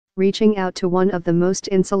reaching out to one of the most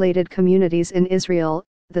insulated communities in Israel,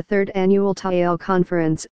 the third annual TAEL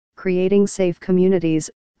conference, Creating Safe Communities,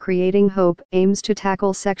 Creating Hope, aims to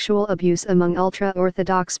tackle sexual abuse among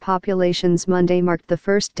ultra-Orthodox populations. Monday marked the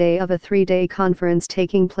first day of a three-day conference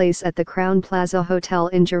taking place at the Crown Plaza Hotel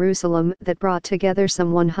in Jerusalem that brought together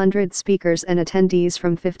some 100 speakers and attendees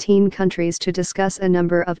from 15 countries to discuss a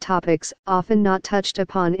number of topics often not touched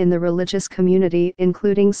upon in the religious community,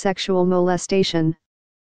 including sexual molestation,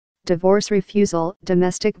 divorce refusal,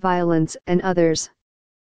 domestic violence, and others.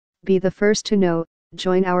 Be the first to know.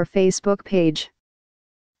 Join our Facebook page.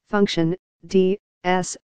 Function, D,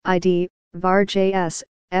 S, ID, var JS,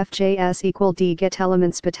 FJS equal D get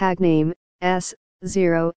elements tag name, S,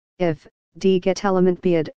 0, if, D get element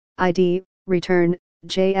bid, ID, return,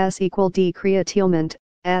 JS equal D createlment,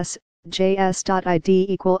 S, JS.ID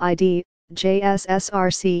equal ID,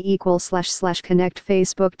 JSSRC equal / connect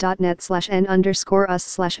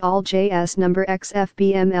facebook.net/n_us/all JS number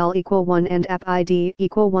XFBML equal 1 and app ID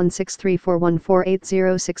equal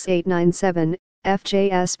 1634148068997,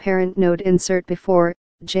 FJS parent node insert before,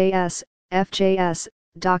 JS, FJS,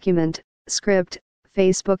 document, script,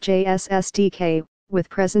 Facebook JS SDK, with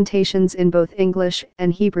presentations in both English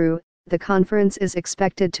and Hebrew. The conference is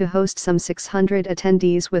expected to host some 600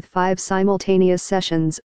 attendees with 5 simultaneous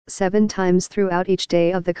sessions, 7 times throughout each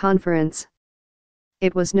day of the conference.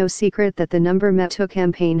 It was no secret that the Number Me2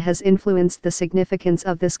 campaign has influenced the significance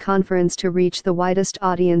of this conference to reach the widest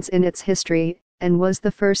audience in its history, and was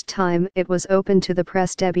the first time it was open to the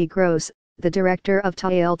press. Debbie Gross, the director of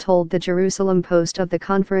TAEL, told the Jerusalem Post of the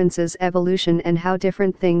conference's evolution and how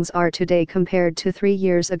different things are today compared to 3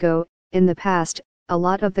 years ago. In the past, a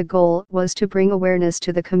lot of the goal was to bring awareness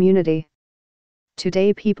to the community.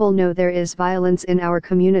 Today people know there is violence in our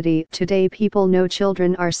community. Today people know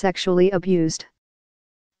children are sexually abused.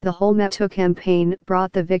 The whole Me2 campaign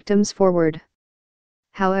brought the victims forward.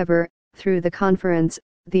 However, through the conference,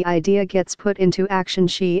 the idea gets put into action,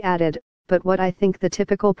 she added, but what I think the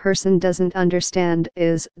typical person doesn't understand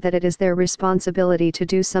is that it is their responsibility to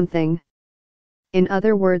do something. In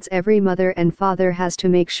other words, every mother and father has to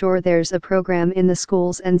make sure there's a program in the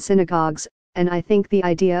schools and synagogues, and I think the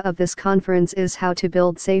idea of this conference is how to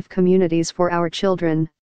build safe communities for our children.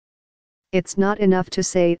 It's not enough to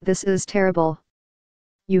say this is terrible.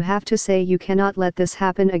 You have to say you cannot let this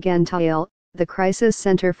happen again. TAEL, the Crisis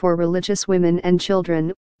Center for Religious Women and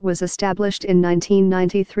Children, was established in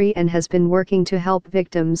 1993 and has been working to help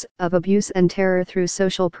victims of abuse and terror through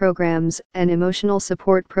social programs and emotional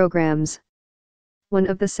support programs. One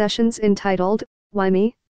of the sessions, entitled, Why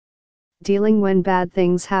Me? Dealing when bad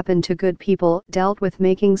things happen to good people, dealt with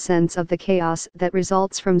making sense of the chaos that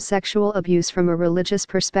results from sexual abuse from a religious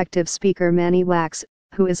perspective. Speaker Manny Wax,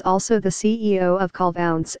 who is also the CEO of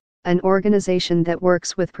Calvounce, an organization that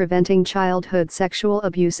works with preventing childhood sexual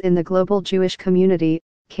abuse in the global Jewish community,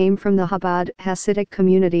 came from the Chabad Hasidic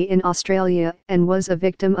community in Australia and was a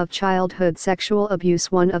victim of childhood sexual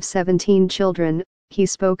abuse, one of 17 children. He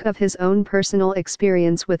spoke of his own personal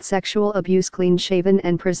experience with sexual abuse, clean-shaven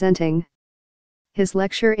and presenting his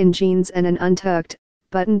lecture in jeans and an untucked,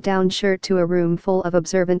 buttoned-down shirt to a room full of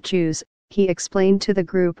observant Jews. He explained to the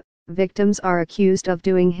group, victims are accused of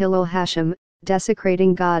doing Hillel Hashem,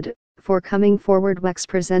 desecrating God. For coming forward, Wax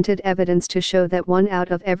presented evidence to show that 1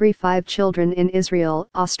 out of every 5 children in Israel,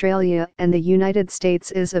 Australia, and the United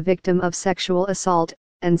States is a victim of sexual assault,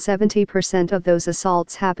 and 70% of those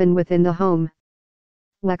assaults happen within the home.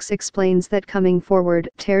 Wax explains that coming forward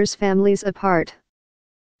tears families apart.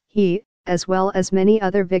 He, as well as many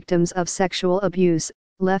other victims of sexual abuse,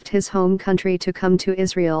 left his home country to come to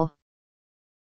Israel.